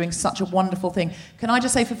 you were doing such a wonderful thing. Can I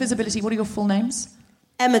just say, for visibility, what are your full names?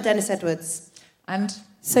 Emma Dennis-Edwards. And?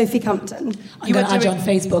 Sophie Compton. I'm going to add you on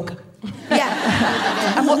Facebook.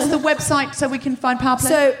 And what's the website so we can find PowerPlay?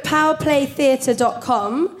 So,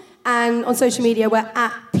 powerplaytheatre.com, and on social media, we're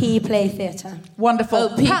at PPlayTheatre. Wonderful. Oh,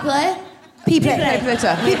 P-Play? P-Play.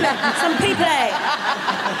 Some P-Play.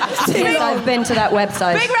 I've been to that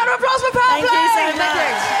website. Big round of applause for PowerPlay! Thank you so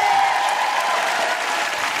much.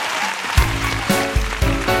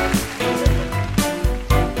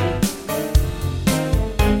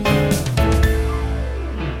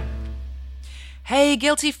 Hey,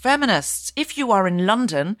 guilty feminists! If you are in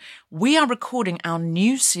London, we are recording our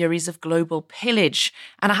new series of Global Pillage.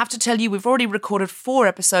 And I have to tell you, we've already recorded 4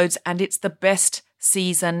 episodes and it's the best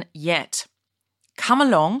season yet. Come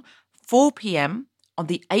along, 4 p.m. on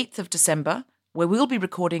the 8th of December, where we'll be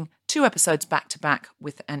recording 2 episodes back-to-back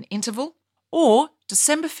with an interval, or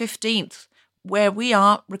December 15th, where we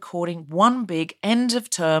are recording one big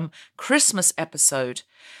end-of-term Christmas episode.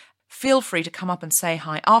 Feel free to come up and say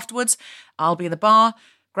hi afterwards. I'll be in the bar,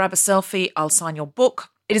 grab a selfie, I'll sign your book.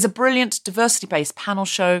 It is a brilliant diversity-based panel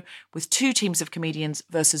show with 2 teams of comedians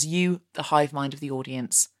versus you, the hive mind of the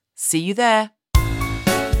audience. See you there.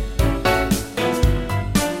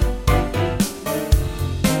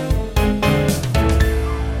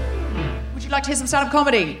 Would you like to hear some stand-up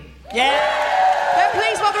comedy? Yeah! Then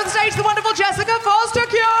please welcome to the stage the wonderful Jessica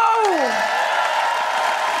Fostekew!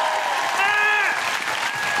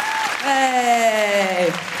 Hey!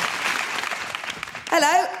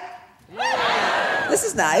 Hello! This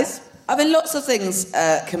is nice. I mean, lots of things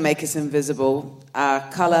can make us invisible.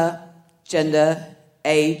 Colour, gender,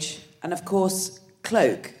 age, and of course,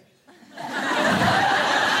 cloak.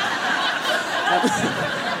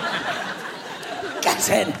 Get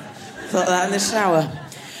in! Thought that in the shower.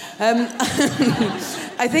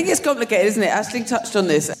 I think it's complicated, isn't it? Ashley touched on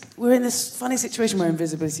this. We're in this funny situation where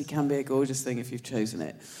invisibility can be a gorgeous thing if you've chosen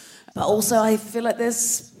it. But also, I feel like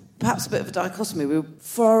there's perhaps a bit of a dichotomy. We're,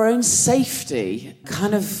 for our own safety,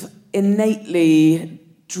 kind of innately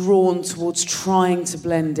drawn towards trying to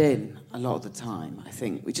blend in a lot of the time, I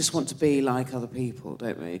think. We just want to be like other people,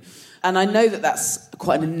 don't we? And I know that that's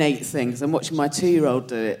quite an innate thing, because I'm watching my 2-year-old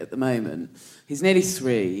do it at the moment. He's nearly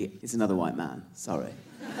 3. He's another white man. Sorry.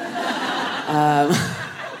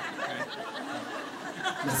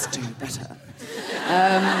 must do better.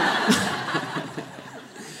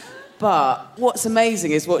 But what's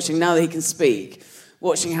amazing is watching, now that he can speak,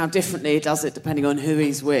 watching how differently he does it depending on who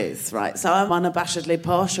he's with, right? So I'm unabashedly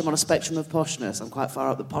posh. I'm on a spectrum of poshness. I'm quite far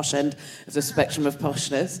up the posh end of the spectrum of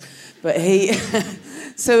poshness. But he...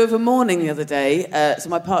 So of a morning the other day, so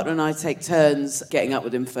my partner and I take turns getting up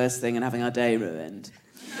with him first thing and having our day ruined.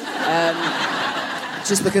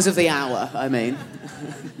 Just because of the hour, I mean.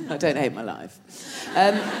 I don't hate my life.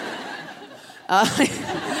 And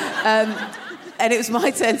it was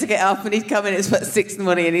my turn to get up, and he'd come in, it was about 6 a.m,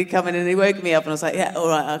 and he'd come in and he woke me up, and I was like, yeah, all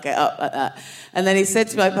right, I'll get up like that. And then he said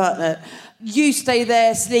to my partner, you stay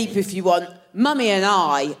there, sleep if you want. Mummy and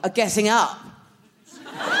I are getting up.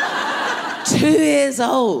 2 years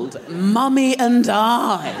old, Mummy and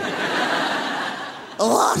I.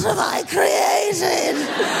 What have I created?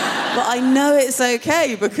 But I know it's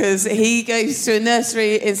okay because he goes to a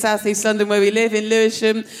nursery in South East London where we live, in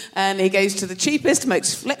Lewisham, and he goes to the cheapest,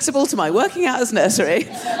 most flexible to my working hours nursery.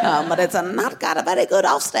 But it's not got a very good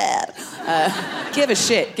Ofsted. Give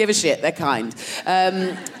a shit, they're kind.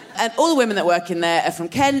 And all the women that work in there are from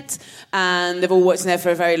Kent, and they've all worked in there for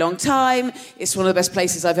a very long time. It's one of the best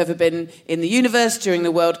places I've ever been in the universe. During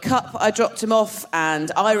the World Cup, I dropped him off,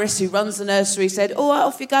 and Iris, who runs the nursery, said, all right,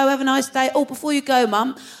 off you go, have a nice day. Oh, before you go, Mum.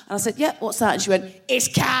 And I said, yeah, what's that? And she went, it's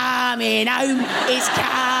coming home, it's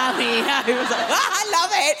coming home. I was like,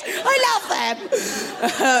 I love them.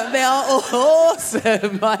 They are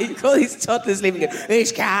awesome. Like, all these toddlers leaving,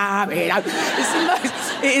 it's coming home.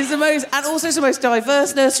 It is the most, and also it's the most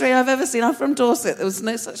diverse nursery I've ever seen. I'm from Dorset. There was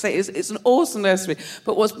no such thing. It's an awesome nursery.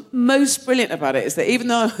 But what's most brilliant about it is that even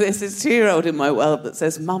though there's this 2-year-old in my world that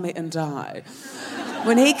says Mummy and I,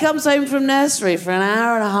 when he comes home from nursery for an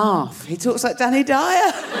hour and a half, he talks like Danny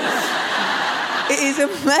Dyer. It is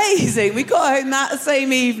amazing. We got home that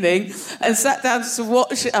same evening and sat down to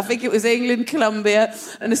watch, I think it was England-Colombia,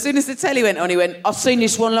 and as soon as the telly went on, he went, I've seen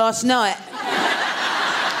this one last night.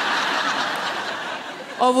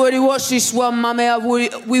 I've already watched this one, Mummy.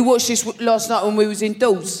 We watched this last night when we was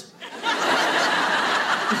indoors.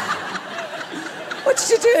 What did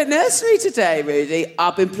you do at nursery today, Rudy?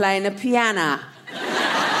 I've been playing the piano.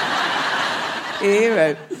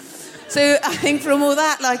 Hero. So I think from all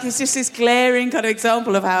that, like, it's just this glaring kind of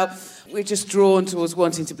example of how we're just drawn towards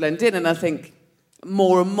wanting to blend in. And I think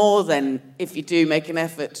more and more then, if you do make an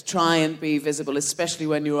effort to try and be visible, especially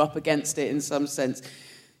when you're up against it in some sense,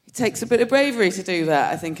 it takes a bit of bravery to do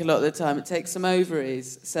that, I think, a lot of the time. It takes some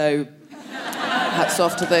ovaries. So hats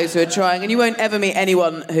off to those who are trying. And you won't ever meet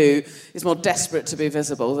anyone who is more desperate to be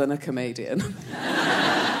visible than a comedian.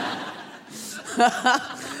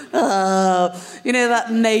 You know,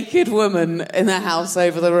 that naked woman in the house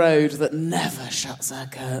over the road that never shuts her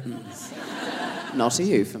curtains. Not a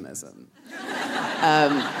euphemism.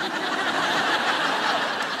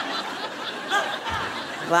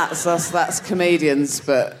 That's us, that's comedians,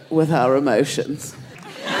 but with our emotions.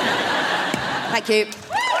 Thank you.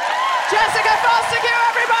 Jessica Fostekew,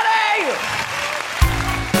 everybody!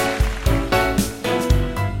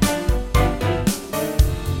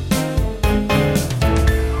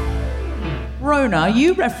 Brona,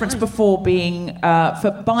 you referenced before being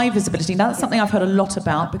for bi visibility. Now, that's something I've heard a lot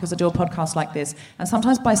about because I do a podcast like this. And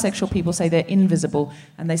sometimes bisexual people say they're invisible,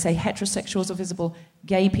 and they say heterosexuals are visible,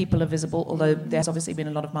 gay people are visible, although there's obviously been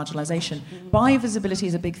a lot of marginalisation. Bi visibility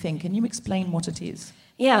is a big thing. Can you explain what it is?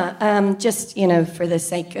 Yeah, just, you know, for the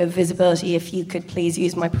sake of visibility, if you could please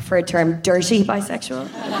use my preferred term, dirty bisexual.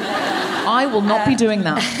 I will not be doing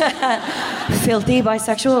that. Filthy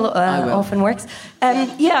bisexual often works.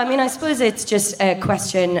 Yeah, I mean, I suppose it's just a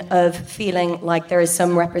question of feeling like there is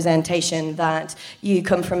some representation, that you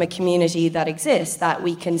come from a community that exists, that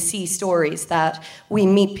we can see stories, that we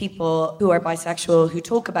meet people who are bisexual who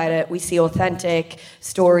talk about it. We see authentic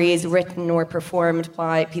stories written or performed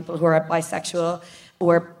by people who are bisexual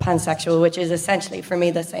or pansexual, which is essentially, for me,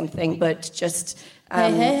 the same thing, but just...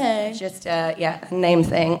 hey. Just, a name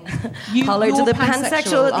thing. Holler to the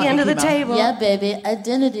pansexual at the end of the table. Yeah, baby.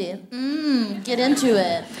 Identity. Get into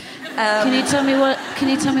it. Can you tell me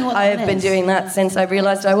what I have been doing that since I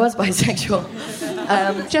realised I was bisexual.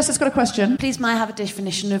 Jess has got a question. Please, may I have a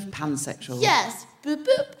definition of pansexual? Yes. Boop,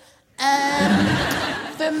 boop.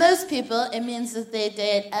 For most people, it means that they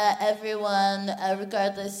date everyone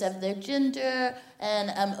regardless of their gender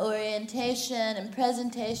and orientation and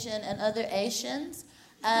presentation and other Asians.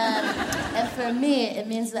 And for me, it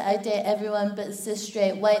means that I date everyone but cis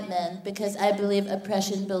straight white men because I believe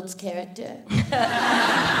oppression builds character.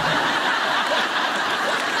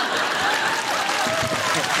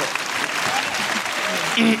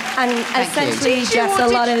 And essentially, Jess, a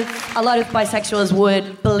lot of bisexuals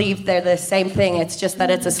would believe they're the same thing. It's just that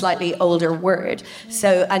it's a slightly older word.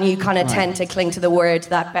 So, and you kind of tend to cling to the word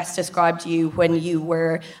that best described you when you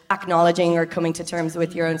were acknowledging or coming to terms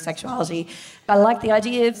with your own sexuality. I like the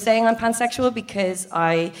idea of saying I'm pansexual because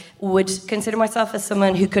I would consider myself as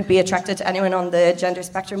someone who could be attracted to anyone on the gender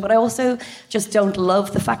spectrum, but I also just don't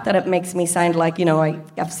love the fact that it makes me sound like, you know, I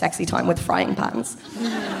have sexy time with frying pans.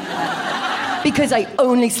 Because I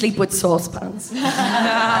only sleep with saucepans.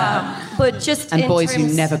 But just and in boys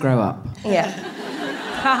terms... who never grow up. Yeah.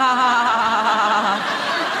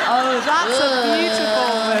 Oh, that's a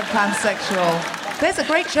beautiful word, pansexual. There's a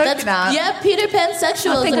great joke now. Yeah, Peter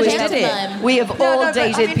Pansexual. I think we did it. We have all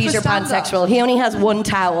dated Peter Pansexual. He only has one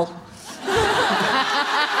towel.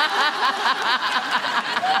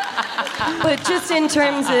 But just in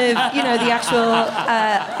terms of, you know, the actual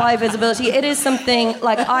bi visibility, it is something,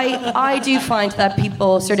 like, I do find that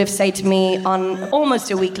people sort of say to me on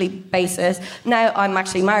almost a weekly basis, now I'm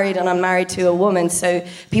actually married and I'm married to a woman, so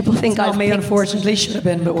people think I've me, unfortunately, should have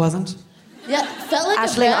been, but wasn't. Yeah, felt like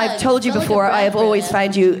Ashley, I've told you before, I have always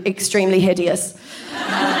found you extremely hideous.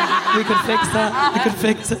 We could fix that. We could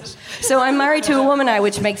fix it. So I'm married to a woman now,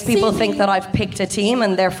 which makes people think that I've picked a team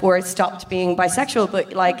and therefore stopped being bisexual.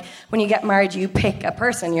 But, like, when you get married, you pick a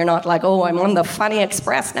person. You're not like, oh, I'm on the Fanny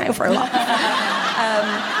Express now for life.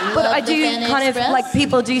 But I do kind of, like,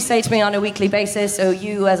 people do say to me on a weekly basis, so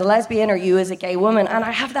you as a lesbian or you as a gay woman, and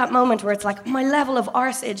I have that moment where it's like my level of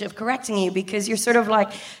arsage of correcting you, because you're sort of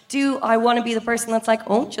like, do I want to be the person that's like,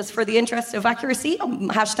 oh, just for the interest of accuracy,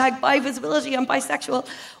 hashtag bi visibility, I'm bisexual,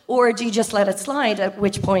 or do you just let it slide, at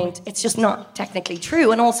which point it's just not technically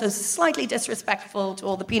true and also slightly disrespectful to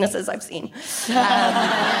all the penises I've seen.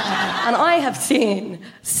 And I have seen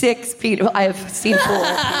 6 people, I have seen 4.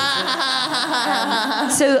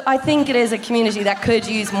 So I think it is a community that could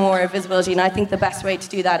use more visibility, and I think the best way to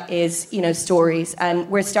do that is, you know, stories. And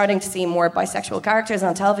we're starting to see more bisexual characters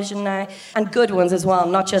on television now, and good ones as well,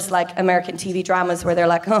 not just like American TV dramas where they're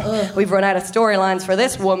like, oh, we've run out of storylines for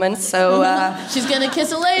this woman, so... she's gonna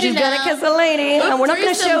kiss a lady She's now. gonna kiss a lady, and we're not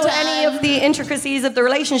gonna show any of the intricacies of the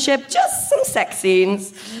relationship, just some sex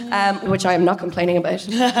scenes, which I am not complaining about.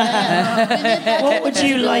 What would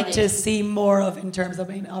you like to see more of in terms of,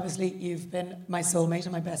 I mean, obviously you've been my soulmate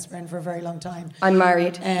and my best friend for a very long time. I'm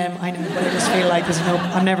married. I know, but I just feel like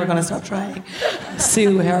I'm never going to stop trying.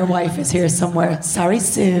 Sue, her wife, is here somewhere. Sorry,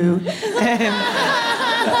 Sue.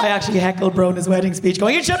 I actually heckled Brona's wedding speech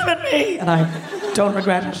going, you should have been me! And I don't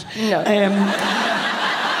regret it. No.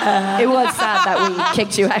 It was sad that we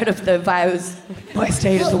kicked you out of the vows. I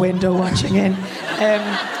stayed at the window watching in.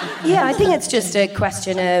 Yeah, I think it's just a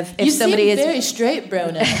question of if somebody seem is very straight,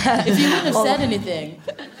 Brona. If you wouldn't have said anything.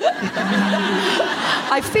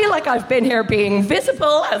 I feel like I've been here being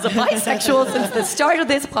visible as a bisexual since the start of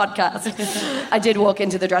this podcast. I did walk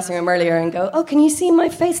into the dressing room earlier and go, oh, can you see my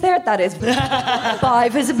face there? That is bi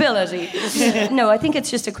visibility. No, I think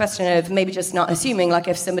it's just a question of maybe just not assuming, like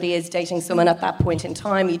if somebody is dating someone at that point in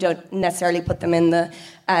time, you don't necessarily put them in the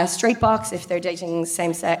straight box. If they're dating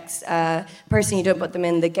same-sex person, you don't put them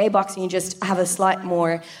in the gay box, and you just have a slight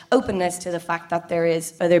more openness to the fact that there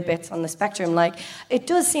is other bits on the spectrum. Like, it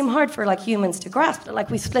does seem hard for, like, humans to grasp. Like,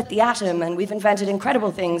 we split the atom, and we've invented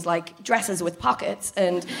incredible things like dresses with pockets,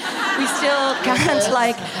 and we still can't,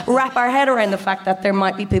 like, wrap our head around the fact that there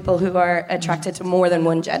might be people who are attracted to more than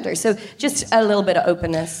one gender. So just a little bit of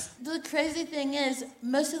openness. The crazy thing is,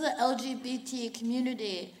 most of the LGBT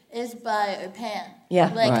community is bi or pan.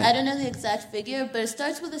 Yeah. Like, Right. I don't know the exact figure, but it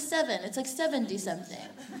starts with a 7. It's like 70-something.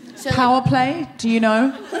 So PowerPlay, do you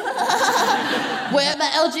know? where are my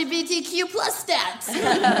LGBTQ plus stats?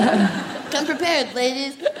 Come prepared,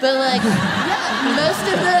 ladies. But, like, yeah, most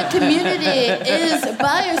of the community is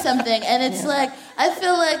bi or something. And it's like, I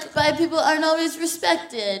feel like bi people aren't always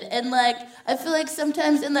respected. And, like, I feel like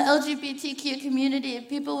sometimes in the LGBTQ community,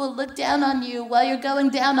 people will look down on you while you're going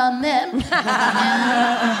down on them.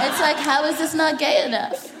 And it's like, how is this not gay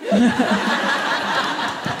enough?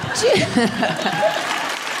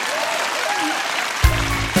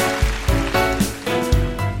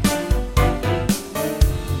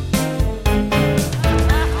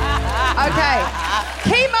 Okay.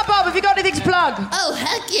 Kemah Bob, have you got anything to plug? Oh,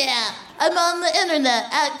 heck yeah. I'm on the internet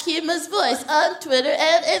at Kemah's Voice on Twitter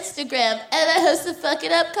and Instagram. And I host the Fuck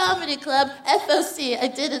It Up Comedy Club, FOC, I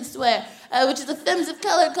didn't swear, which is a Femmes of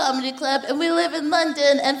Color comedy club. And we live in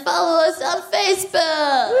London, and follow us on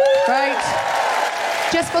Facebook. Great.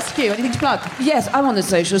 Jess Fostekew, anything to plug? Yes, I'm on the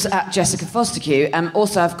socials at Jessica Fostekew.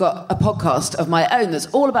 Also, I've got a podcast of my own that's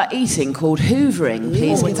all about eating called Hoovering.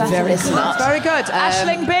 Please give that a listen. That's very good.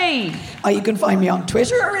 Aisling B. You can find me on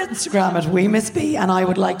Twitter or Instagram at WeMissB, and I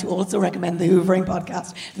would like to also recommend the Hoovering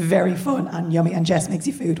podcast. Very fun and yummy, and Jess makes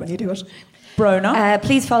you food when you do it. Brona.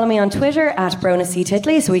 Please follow me on Twitter at Brona C.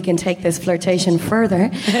 Titley so we can take this flirtation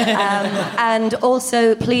further. And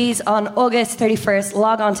also, please, on August 31st,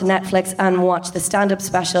 log on to Netflix and watch the stand-up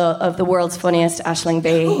special of the world's funniest Aisling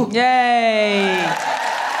B. Yay!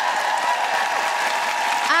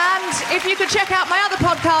 And if you could check out my other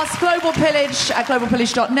podcast, Global Pillage, at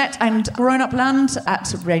globalpillage.net, and Grown Up Land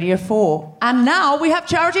at Radio 4. And now we have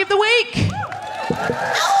Charity of the Week.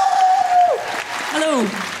 Hello.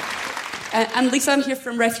 I'm Lisa. I'm here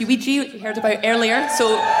from Refugee, which we heard about earlier.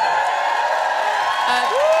 So,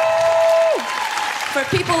 for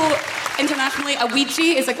people internationally, a Ouija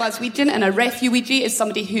is a Glaswegian, and a refugee is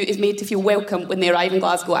somebody who is made to feel welcome when they arrive in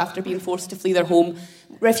Glasgow after being forced to flee their home.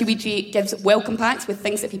 Refugee gives welcome packs with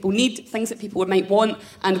things that people need, things that people might want,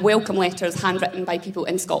 and welcome letters handwritten by people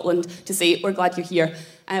in Scotland to say, we're glad you're here.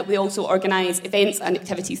 We also organise events and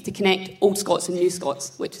activities to connect old Scots and new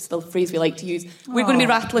Scots, which is the phrase we like to use. We're going to be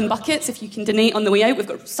rattling buckets if you can donate on the way out. We've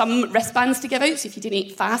got some wristbands to give out, so if you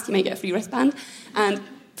donate fast, you might get a free wristband. And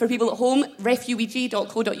for people at home,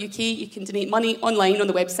 refugee.co.uk, you can donate money online on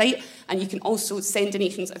the website, and you can also send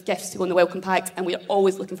donations of gifts to go on the welcome pack, and we're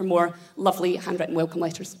always looking for more lovely handwritten welcome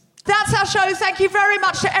letters. That's our show. Thank you very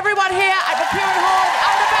much to everyone here at the Kieran Hall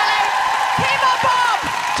Underbelly. Kemah Bob,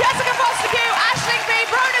 Jessica Fostekew, Aisling B,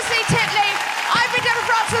 Brona C. Titley. I've been Deborah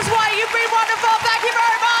Francis-White. You've been wonderful. Thank you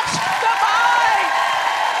very much. Goodbye.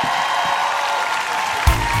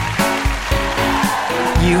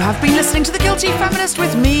 You have been listening to The Guilty Feminist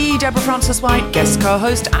with me, Deborah Francis-White, guest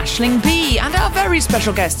co-host Aisling B, and our very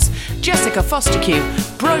special guests, Jessica Fostekew,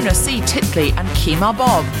 Brona C. Titley, and Kemah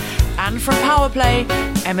Bob. And from PowerPlay,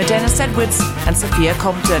 Emma Dennis Edwards and Sophia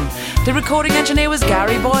Compton. The recording engineer was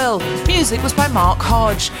Gary Boyle. Music was by Mark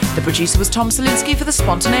Hodge. The producer was Tom Selinsky for The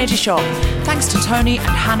Spontaneity Shop. Thanks to Tony and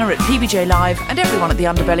Hannah at PBJ Live and everyone at The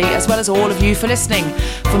Underbelly, as well as all of you for listening.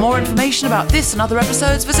 For more information about this and other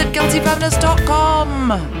episodes, visit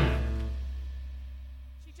guiltyfeminist.com.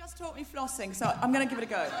 She just taught me flossing, so I'm going to give it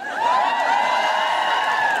a go.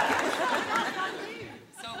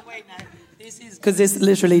 Because this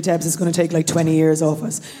literally, Debs, is going to take like 20 years off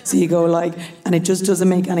us. So you go like, and it just doesn't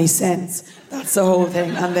make any sense. That's the whole thing.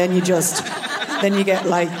 And then you get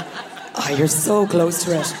like, you're so close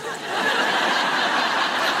to it.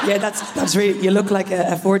 Yeah, that's really, you look like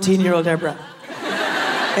a 14-year-old Deborah.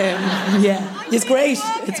 Yeah, it's great.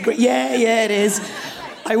 It's great. Yeah, it is.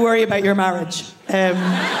 I worry about your marriage. By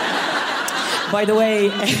the way...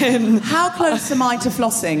 How close am I to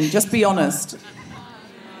flossing? Just be honest.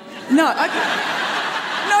 No,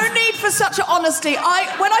 no need for such honesty.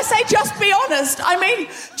 When I say just be honest, I mean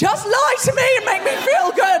just lie to me and make me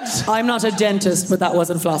feel good. I'm not a dentist, but that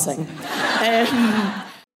wasn't flossing.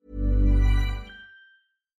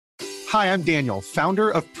 Hi, I'm Daniel, founder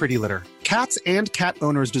of Pretty Litter. Cats and cat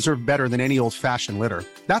owners deserve better than any old-fashioned litter.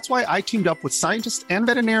 That's why I teamed up with scientists and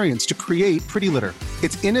veterinarians to create Pretty Litter.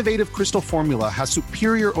 Its innovative crystal formula has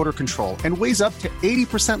superior odor control and weighs up to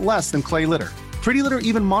 80% less than clay litter. Pretty Litter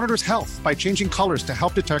even monitors health by changing colors to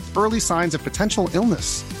help detect early signs of potential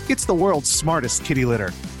illness. It's the world's smartest kitty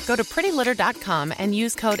litter. Go to prettylitter.com and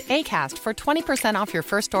use code ACAST for 20% off your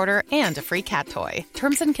first order and a free cat toy.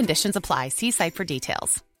 Terms and conditions apply. See site for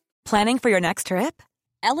details. Planning for your next trip?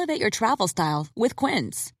 Elevate your travel style with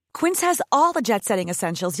Quince. Quince has all the jet-setting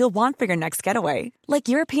essentials you'll want for your next getaway, like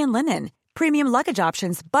European linen, premium luggage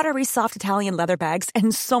options, buttery soft Italian leather bags,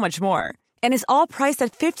 and so much more. And is all priced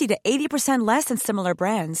at 50 to 80% less than similar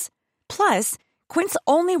brands. Plus, Quince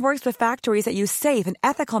only works with factories that use safe and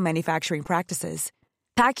ethical manufacturing practices.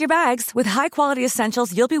 Pack your bags with high-quality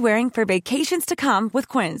essentials you'll be wearing for vacations to come with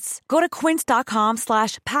Quince. Go to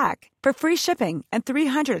quince.com/pack for free shipping and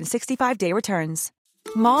 365-day returns.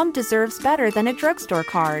 Mom deserves better than a drugstore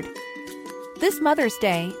card. This Mother's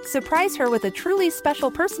Day, surprise her with a truly special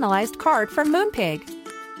personalized card from Moonpig.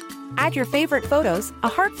 Add your favorite photos, a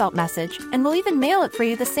heartfelt message, and we'll even mail it for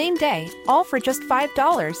you the same day, all for just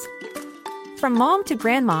 $5. From mom to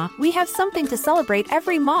grandma, we have something to celebrate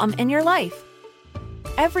every mom in your life.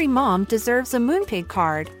 Every mom deserves a Moonpig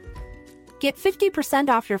card. Get 50%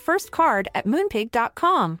 off your first card at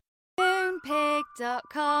moonpig.com.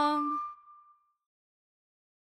 Moonpig.com